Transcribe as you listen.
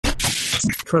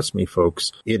Trust me,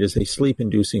 folks, it is a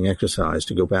sleep-inducing exercise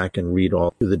to go back and read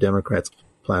all of the Democrats'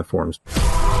 platforms.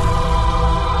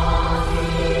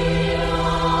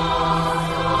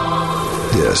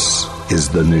 This is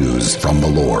the news from the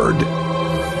Lord.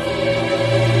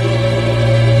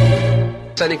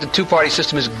 I think the two-party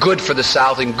system is good for the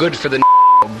South and good for the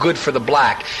good for the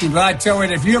black. But I tell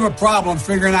you, if you have a problem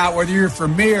figuring out whether you're for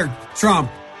me or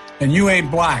Trump, and you ain't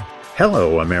black.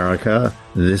 Hello, America.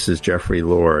 This is Jeffrey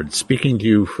Lord speaking to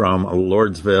you from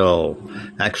Lordsville.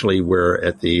 Actually, we're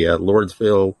at the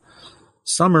Lordsville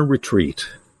Summer Retreat,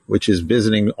 which is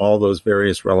visiting all those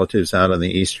various relatives out on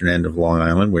the eastern end of Long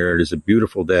Island, where it is a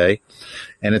beautiful day.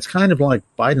 And it's kind of like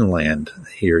Bidenland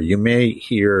here. You may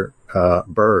hear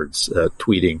birds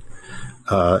tweeting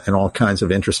and all kinds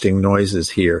of interesting noises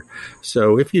here.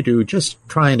 So if you do, just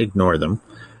try and ignore them.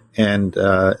 And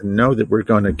know that we're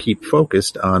going to keep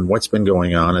focused on what's been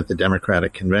going on at the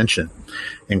Democratic Convention.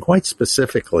 And quite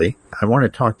specifically, I want to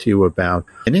talk to you about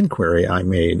an inquiry I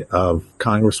made of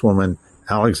Congresswoman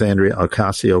Alexandria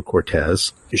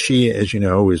Ocasio-Cortez. She, as you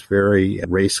know, is very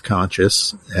race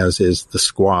conscious, as is the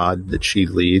squad that she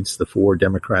leads, the 4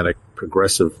 Democratic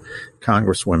progressive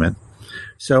congresswomen.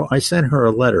 So I sent her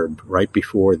a letter right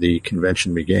before the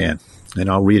convention began, and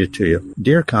I'll read it to you.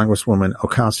 Dear Congresswoman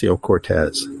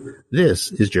Ocasio-Cortez,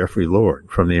 this is Jeffrey Lord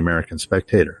from the American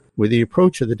Spectator. With the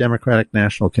approach of the Democratic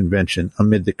National Convention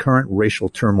amid the current racial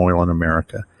turmoil in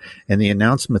America and the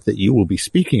announcement that you will be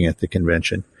speaking at the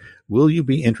convention, will you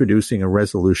be introducing a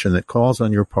resolution that calls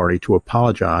on your party to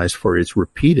apologize for its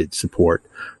repeated support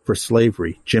for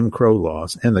slavery, Jim Crow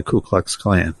laws, and the Ku Klux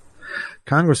Klan?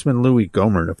 Congressman Louis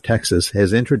Gohmert of Texas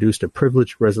has introduced a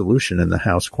privileged resolution in the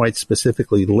House quite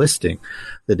specifically listing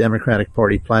the Democratic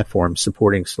Party platform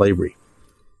supporting slavery.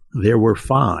 There were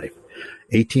 5,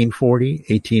 1840,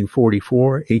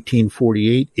 1844,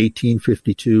 1848,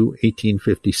 1852,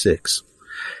 1856.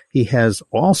 He has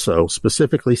also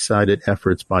specifically cited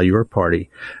efforts by your party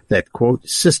that, quote,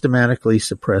 systematically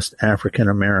suppressed African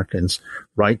Americans'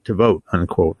 right to vote,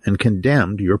 unquote, and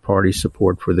condemned your party's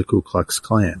support for the Ku Klux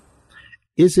Klan.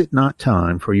 Is it not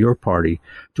time for your party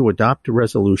to adopt a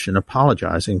resolution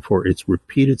apologizing for its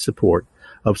repeated support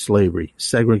of slavery,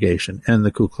 segregation, and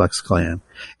the Ku Klux Klan?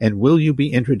 And will you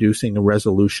be introducing a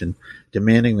resolution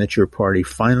demanding that your party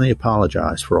finally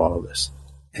apologize for all of this?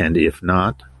 And if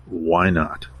not, why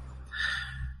not?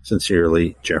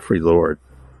 Sincerely, Jeffrey Lord.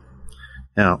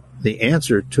 Now, the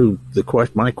answer to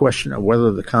my question of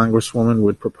whether the Congresswoman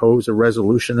would propose a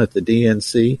resolution at the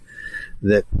DNC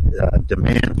that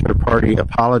demands her party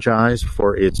apologize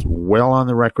for its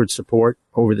well-on-the-record support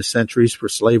over the centuries for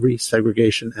slavery,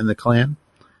 segregation, and the Klan?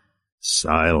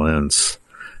 Silence.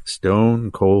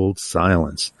 Stone-cold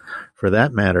silence. For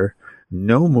that matter,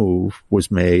 no move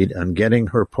was made on getting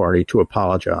her party to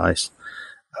apologize.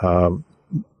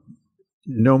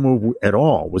 No move at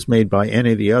all was made by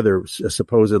any of the other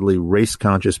supposedly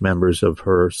race-conscious members of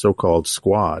her so-called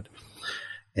squad.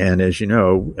 And as you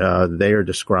know, they are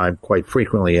described quite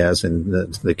frequently as, in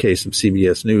the case of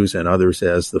CBS News and others,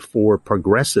 as the 4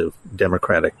 progressive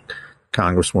Democratic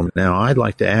congresswomen. Now, I'd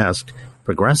like to ask,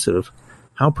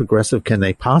 how progressive can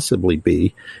they possibly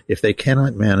be if they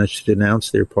cannot manage to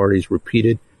denounce their party's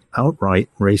repeated outright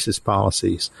racist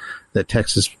policies that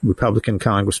Texas Republican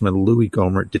Congressman Louis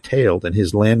Gohmert detailed in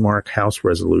his landmark House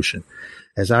resolution?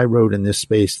 As I wrote in this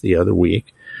space the other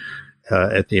week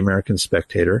at the American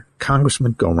Spectator,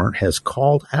 Congressman Gohmert has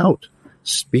called out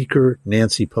Speaker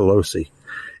Nancy Pelosi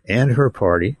and her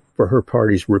party for her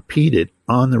party's repeated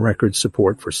on-the-record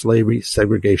support for slavery,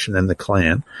 segregation, and the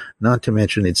Klan, not to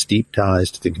mention its deep ties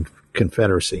to the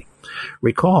Confederacy.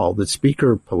 Recall that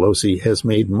Speaker Pelosi has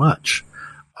made much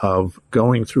of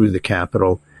going through the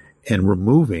Capitol and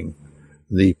removing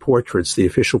the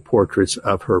official portraits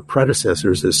of her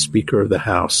predecessors as Speaker of the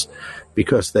House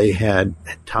because they had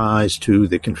ties to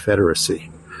the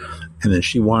Confederacy. And then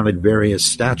she wanted various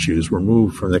statues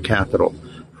removed from the Capitol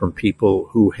from people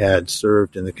who had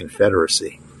served in the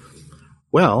Confederacy.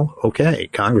 Well, okay,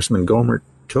 Congressman Gohmert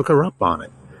took her up on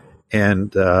it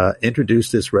and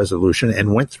introduced this resolution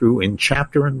and went through in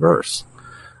chapter and verse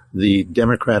the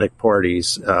Democratic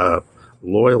Party's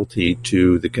loyalty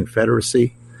to the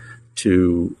Confederacy,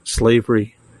 to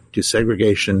slavery, to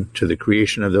segregation, to the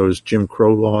creation of those Jim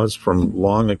Crow laws from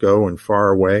long ago and far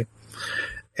away.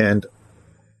 And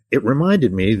it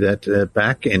reminded me that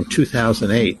back in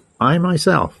 2008, I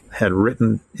myself had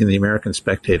written in the American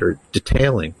Spectator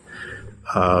detailing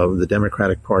the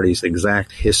Democratic Party's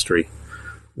exact history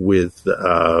with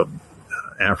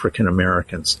African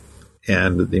Americans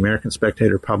and the American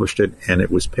Spectator published it, and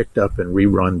it was picked up and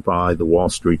rerun by the Wall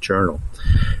Street Journal.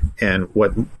 And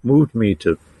what moved me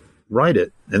to write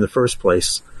it in the first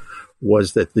place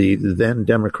was that the then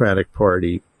Democratic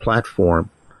Party platform,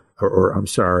 their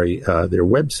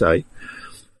website,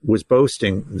 was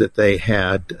boasting that they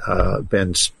had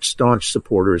been staunch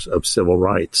supporters of civil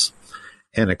rights.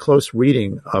 And a close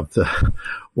reading of the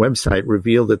website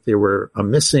revealed that there were a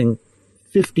missing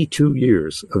 52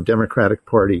 years of Democratic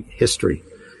Party history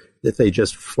that they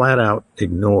just flat out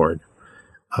ignored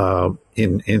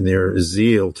in their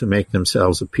zeal to make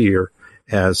themselves appear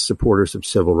as supporters of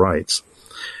civil rights.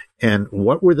 And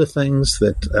what were the things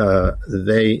that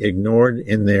they ignored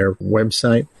in their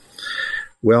website?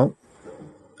 Well,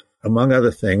 among other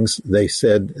things, they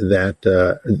said that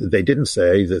they didn't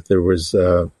say that there was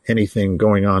anything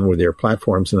going on with their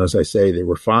platforms. And as I say, there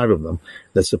were 5 of them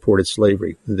that supported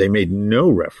slavery. They made no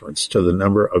reference to the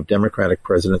number of Democratic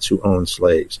presidents who owned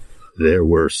slaves. There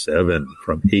were 7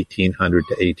 from 1800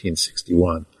 to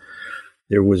 1861.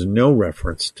 There was no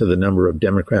reference to the number of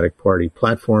Democratic Party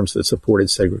platforms that supported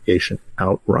segregation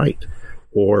outright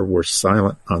or were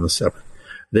silent on the subject.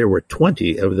 There were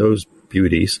 20 of those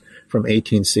beauties from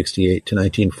 1868 to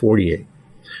 1948.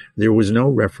 There was no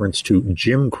reference to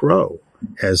Jim Crow,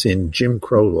 as in Jim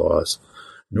Crow laws,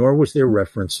 nor was there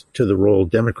reference to the role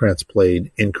Democrats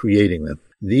played in creating them.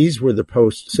 These were the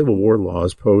post-Civil War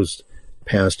laws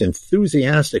passed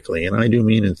enthusiastically, and I do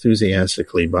mean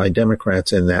enthusiastically, by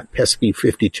Democrats in that pesky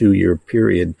 52-year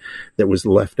period that was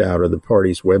left out of the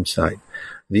party's website.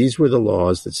 These were the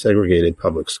laws that segregated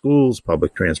public schools,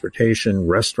 public transportation,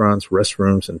 restaurants,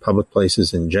 restrooms, and public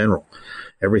places in general,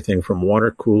 everything from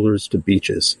water coolers to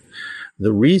beaches.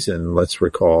 The reason, let's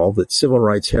recall, that civil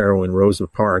rights heroine Rosa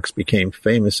Parks became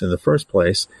famous in the first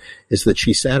place is that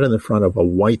she sat in the front of a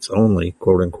whites-only,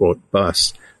 quote-unquote,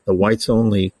 bus, the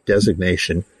whites-only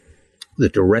designation, the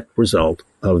direct result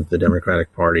of the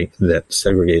Democratic Party that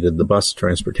segregated the bus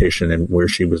transportation and where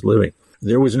she was living.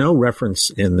 There was no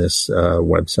reference in this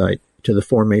website to the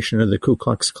formation of the Ku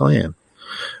Klux Klan,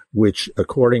 which,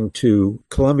 according to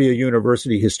Columbia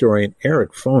University historian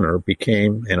Eric Foner,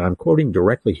 became, and I'm quoting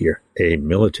directly here, a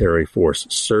military force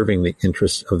serving the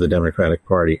interests of the Democratic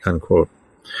Party, unquote.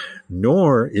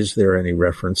 Nor is there any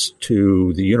reference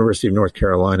to the University of North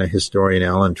Carolina historian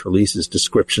Alan Trelise's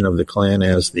description of the Klan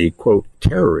as the, quote,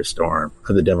 terrorist arm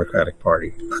of the Democratic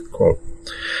Party, unquote.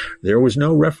 There was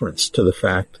no reference to the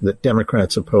fact that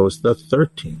Democrats opposed the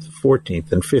 13th,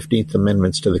 14th, and 15th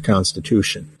Amendments to the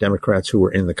Constitution, Democrats who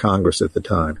were in the Congress at the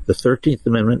time. The 13th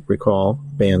Amendment, recall,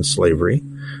 banned slavery.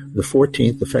 The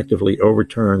 14th effectively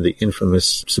overturned the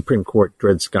infamous Supreme Court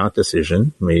Dred Scott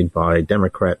decision made by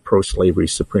Democrat pro-slavery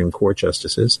Supreme Court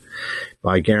justices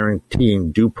by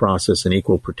guaranteeing due process and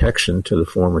equal protection to the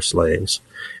former slaves.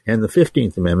 And the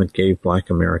 15th Amendment gave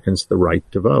Black Americans the right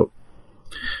to vote.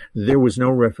 There was no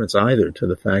reference either to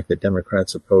the fact that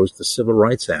Democrats opposed the Civil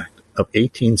Rights Act of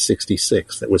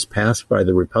 1866 that was passed by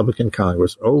the Republican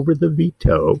Congress over the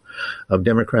veto of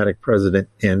Democratic President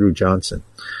Andrew Johnson.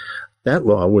 That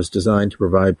law was designed to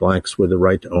provide blacks with the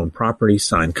right to own property,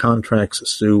 sign contracts,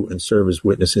 sue, and serve as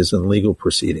witnesses in legal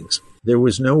proceedings. There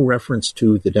was no reference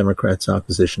to the Democrats'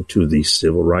 opposition to the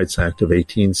Civil Rights Act of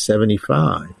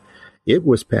 1875. It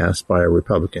was passed by a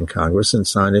Republican Congress and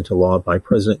signed into law by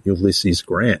President Ulysses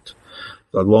Grant.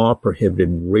 The law prohibited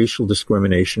racial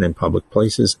discrimination in public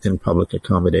places and public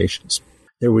accommodations.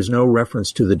 There was no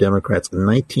reference to the Democrats'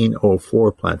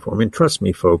 1904 platform. And trust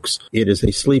me, folks, it is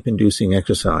a sleep-inducing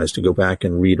exercise to go back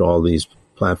and read all these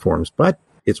platforms, but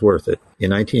it's worth it. In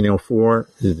 1904,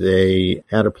 they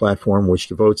had a platform which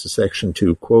devotes a section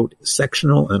to, quote,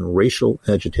 sectional and racial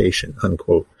agitation,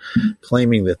 unquote,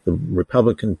 claiming that the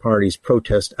Republican Party's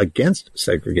protest against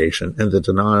segregation and the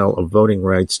denial of voting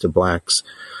rights to blacks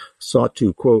sought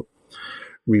to, quote,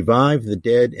 revive the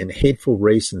dead and hateful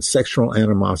race and sexual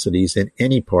animosities in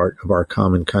any part of our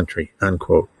common country,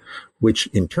 unquote, which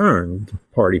in turn, the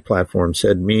party platform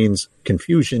said, means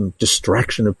confusion,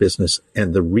 distraction of business,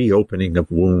 and the reopening of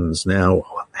wounds now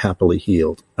happily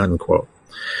healed, unquote.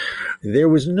 There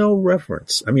was no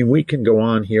reference. I mean, we can go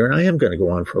on here, and I am going to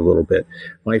go on for a little bit.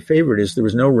 My favorite is there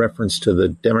was no reference to the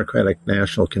Democratic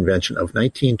National Convention of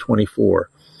 1924,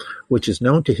 which is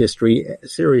known to history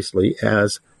seriously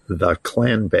as the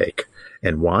Klan Bake.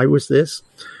 And why was this?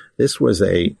 This was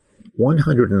a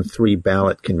 103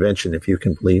 ballot convention, if you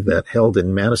can believe that, held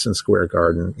in Madison Square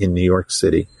Garden in New York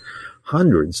City.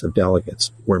 Hundreds of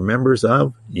delegates were members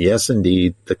of, yes,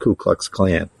 indeed, the Ku Klux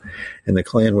Klan. And the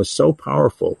Klan was so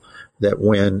powerful that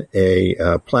when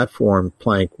a platform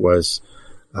plank was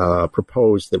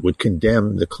proposed that would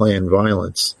condemn the Klan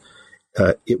violence,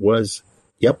 It was,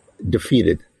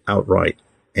 defeated outright.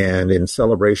 And in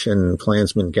celebration,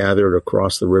 Klansmen gathered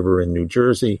across the river in New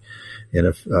Jersey in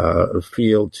a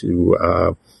field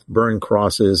to burn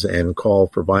crosses and call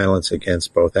for violence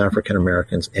against both African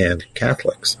Americans and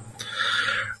Catholics.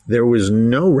 There was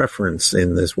no reference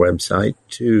in this website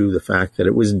to the fact that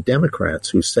it was Democrats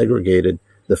who segregated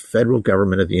the federal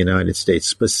government of the United States,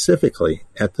 specifically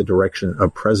at the direction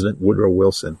of President Woodrow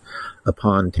Wilson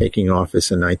upon taking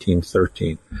office in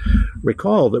 1913.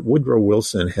 Recall that Woodrow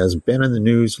Wilson has been in the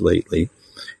news lately.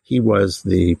 He was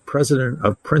the president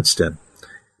of Princeton,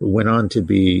 who went on to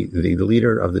be the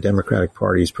leader of the Democratic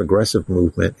Party's progressive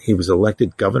movement. He was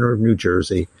elected governor of New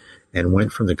Jersey and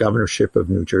went from the governorship of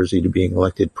New Jersey to being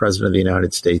elected president of the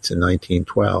United States in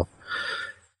 1912.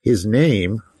 His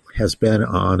name has been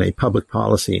on a public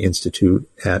policy institute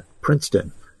at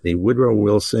Princeton. The Woodrow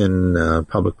Wilson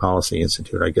Public Policy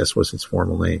Institute, I guess, was its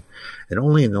formal name. And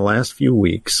only in the last few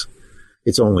weeks,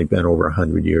 it's only been over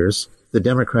 100 years, the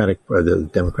Democratic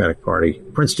Party,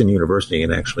 Princeton University,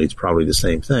 and actually it's probably the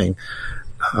same thing,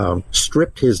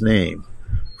 stripped his name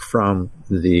from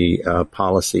the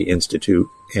Policy Institute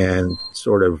and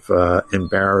sort of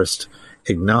embarrassed,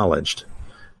 acknowledged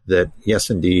that, yes,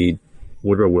 indeed,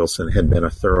 Woodrow Wilson had been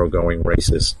a thoroughgoing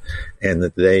racist and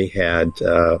that they had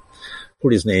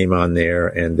put his name on there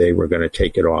and they were going to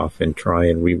take it off and try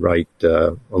and rewrite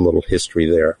a little history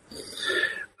there.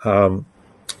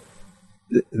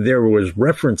 There was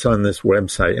reference on this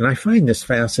website, and I find this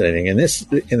fascinating, and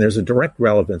there's a direct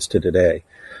relevance to today.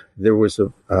 There was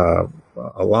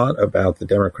a lot about the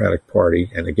Democratic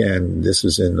Party, and again, this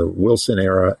is in the Wilson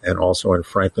era and also in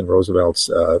Franklin Roosevelt's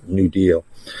New Deal.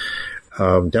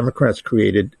 Democrats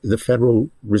created the Federal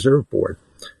Reserve Board.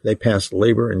 They passed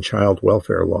labor and child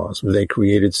welfare laws. They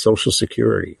created Social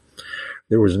Security.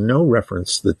 There was no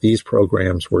reference that these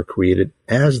programs were created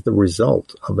as the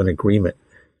result of an agreement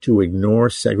to ignore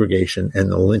segregation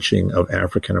and the lynching of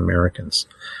African Americans.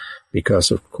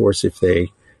 Because, of course, if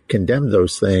they condemned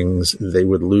those things, they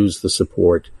would lose the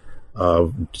support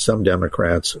of some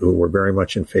Democrats who were very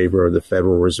much in favor of the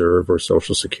Federal Reserve or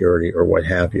Social Security or what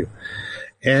have you.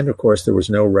 And, of course, there was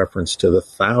no reference to the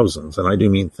thousands, and I do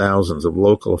mean thousands, of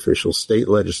local officials, state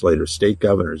legislators, state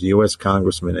governors, U.S.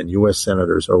 congressmen, and U.S.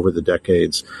 senators over the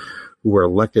decades who were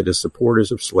elected as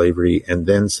supporters of slavery and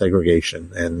then segregation,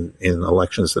 and in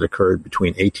elections that occurred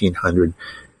between 1800,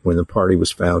 when the party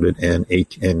was founded, and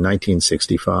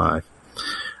 1965.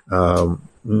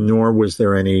 Nor was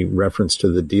there any reference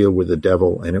to the deal with the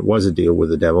devil, and it was a deal with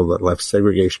the devil that left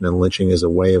segregation and lynching as a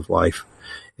way of life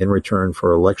in return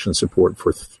for election support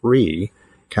for three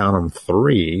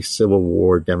Civil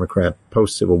War Democrat,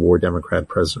 post-Civil War Democrat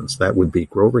presidents. That would be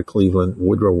Grover Cleveland,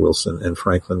 Woodrow Wilson, and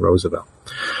Franklin Roosevelt.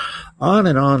 On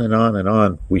and on and on and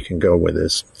on we can go with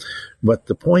this. But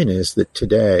the point is that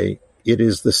today it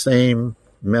is the same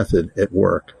method at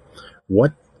work.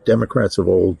 What Democrats of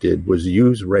old did was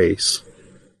use race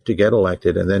to get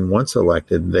elected, and then once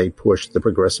elected, they pushed the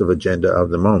progressive agenda of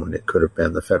the moment. It could have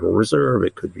been the Federal Reserve,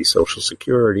 it could be Social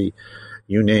Security,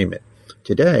 you name it.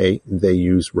 Today, they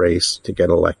use race to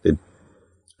get elected,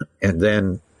 and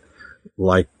then,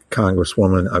 like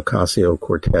Congresswoman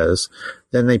Ocasio-Cortez,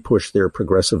 then they push their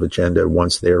progressive agenda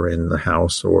once they're in the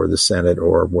House or the Senate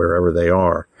or wherever they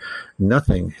are.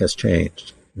 Nothing has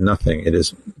changed. Nothing. It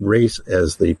is race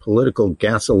as the political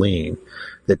gasoline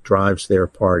that drives their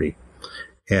party.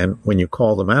 And when you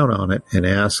call them out on it and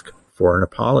ask for an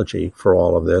apology for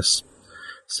all of this,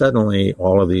 suddenly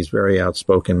all of these very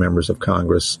outspoken members of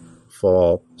Congress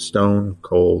fall stone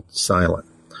cold silent.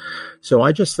 So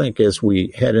I just think as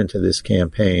we head into this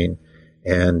campaign,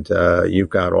 and you've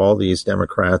got all these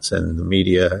Democrats and the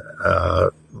media,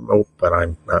 but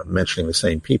I'm not mentioning the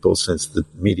same people since the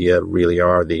media really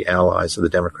are the allies of the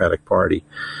Democratic Party.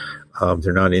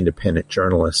 They're not independent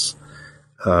journalists.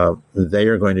 They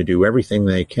are going to do everything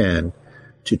they can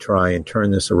to try and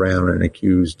turn this around and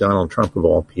accuse Donald Trump, of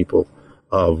all people,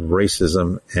 of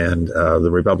racism and the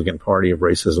Republican Party of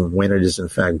racism, when it is, in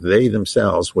fact, they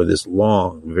themselves, with this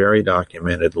long, very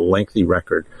documented, lengthy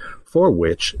record, for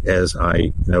which, as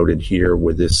I noted here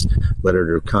with this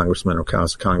letter to Congresswoman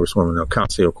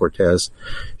Ocasio-Cortez,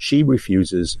 she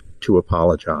refuses to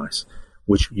apologize,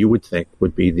 which you would think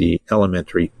would be the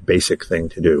elementary, basic thing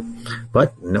to do.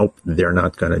 But nope, they're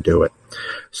not going to do it.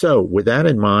 So with that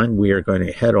in mind, we are going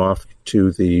to head off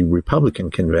to the Republican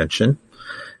convention,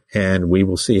 and we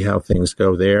will see how things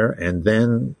go there. And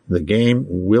then the game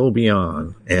will be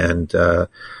on, and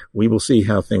we will see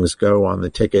how things go on the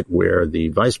ticket where the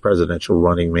vice presidential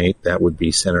running mate, that would be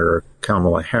Senator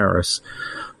Kamala Harris,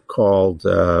 called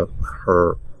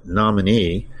her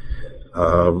nominee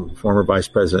former Vice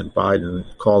President Biden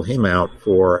called him out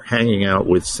for hanging out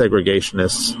with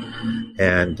segregationists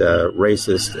and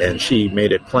racists, and she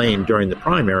made it plain during the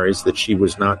primaries that she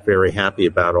was not very happy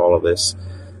about all of this.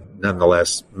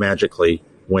 Nonetheless, magically,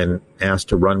 when asked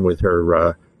to run with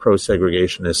her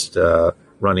pro-segregationist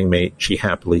running mate, she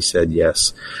happily said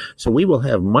yes. So we will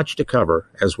have much to cover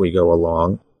as we go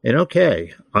along. And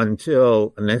okay,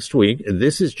 until next week,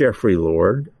 this is Jeffrey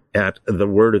Lord at The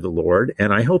Word of the Lord,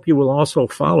 and I hope you will also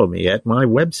follow me at my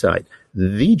website,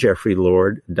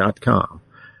 thejeffreylord.com,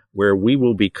 where we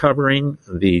will be covering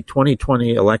the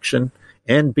 2020 election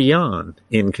and beyond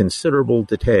in considerable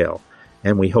detail,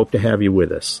 and we hope to have you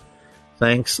with us.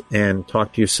 Thanks, and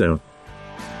talk to you soon.